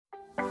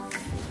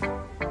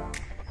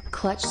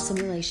Klutch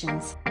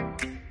simulations.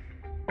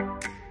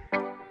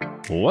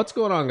 What's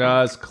going on,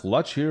 guys?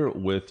 Klutch here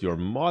with your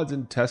mods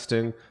and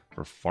testing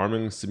for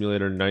Farming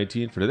Simulator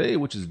 19 for today,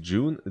 which is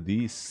June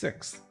the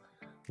 6th.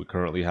 We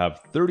currently have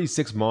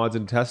 36 mods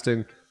in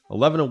testing,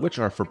 11 of which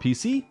are for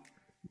PC.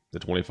 The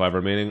 25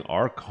 remaining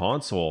are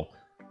console.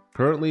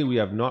 Currently, we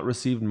have not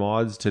received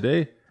mods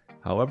today.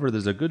 However,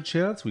 there's a good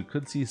chance we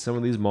could see some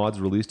of these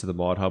mods released to the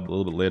mod hub a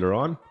little bit later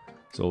on,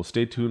 so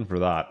stay tuned for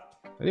that.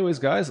 Anyways,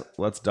 guys,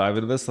 let's dive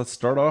into this. Let's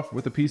start off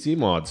with the PC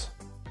mods.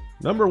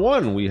 Number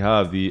 1, we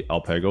have the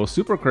Alpego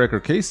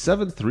SuperCraker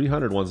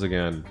K7300 once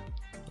again.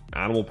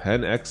 Animal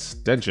Pen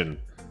Extension.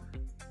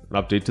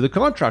 An update to the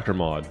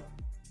ContractorMod.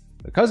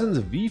 The Cousins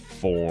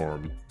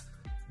V-Form.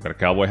 Got a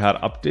Cowboy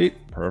Hat update.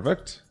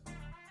 Perfect.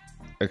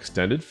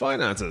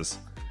 ExtendedFinances.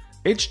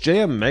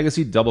 HJM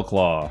MAGSI Double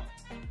Claw.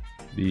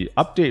 The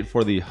update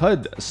for the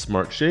HUD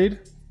Smart Shade.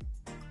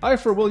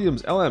 Ifor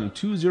Williams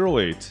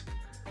LM208.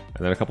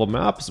 And then a couple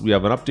maps. We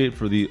have an update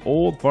for the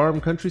Old Farm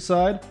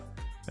Countryside.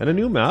 And a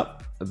new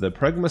map, the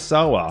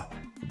Przemasowo.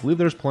 I believe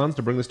there's plans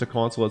to bring this to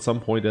console at some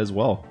point as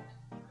well.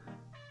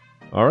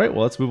 Alright,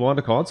 well, let's move on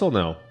to console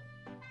now.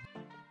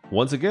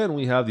 Once again,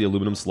 we have the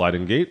aluminum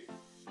sliding gate,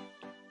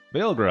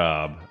 Bale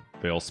Grab,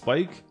 Bale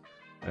Spike,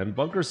 and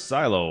bunker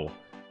silo,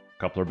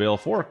 coupler bale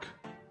fork,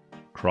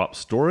 crop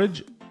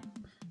storage,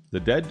 the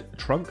dead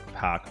trunk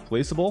pack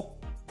placeable,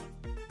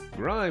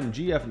 Grimme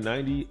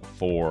GF90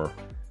 4,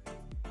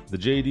 the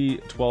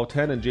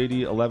JD1210 and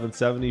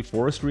JD1170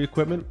 forestry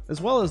equipment,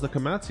 as well as the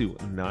Komatsu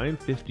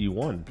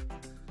 951.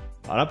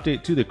 An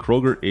update to the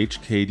Kroeger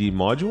HKD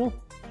module,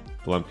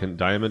 the Lemken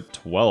Diamant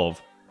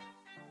 12,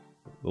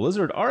 the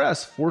Lizard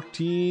RS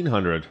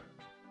 1400,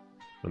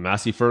 the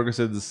Massey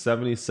Ferguson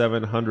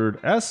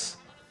 7700S,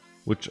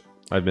 which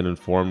I've been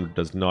informed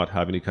does not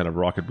have any kind of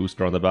rocket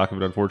booster on the back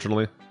of it,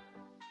 unfortunately.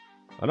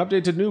 An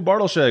update to Neu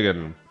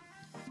Bartelshagen,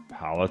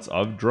 Pallets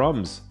of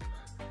Drums.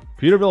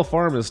 PeterVill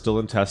Farm is still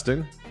in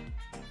testing.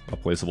 A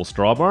placeable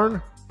straw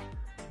barn.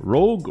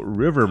 Rogue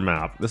River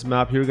map. This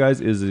map here, guys,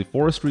 is a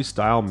forestry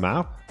style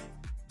map.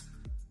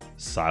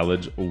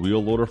 Silage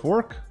WheelLoader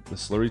fork. The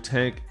slurry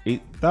tank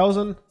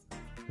 8000. An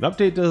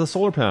update to the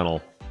solar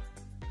panel.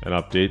 An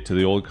update to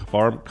the old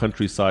farm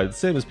countryside,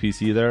 same as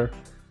PC there.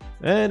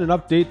 And an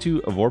update to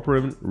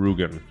Vorperim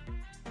Rugen.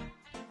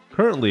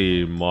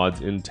 Currently,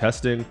 mods in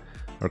testing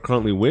are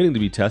currently waiting to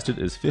be tested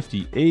is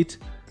 58,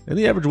 and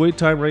the average wait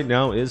time right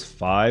now is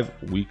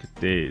 5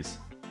 weekdays.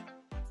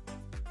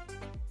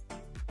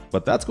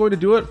 But that's going to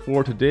do it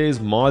for today's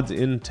mods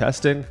in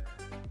testing.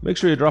 Make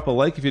sure you drop a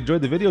like if you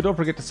enjoyed the video. Don't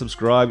forget to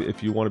subscribe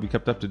if you want to be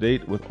kept up to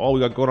date with all we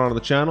got going on the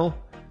channel.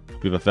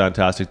 Hope you have a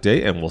fantastic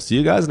day, and we'll see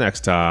you guys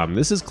next time.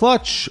 This is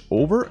Klutch,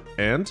 over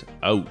and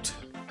out.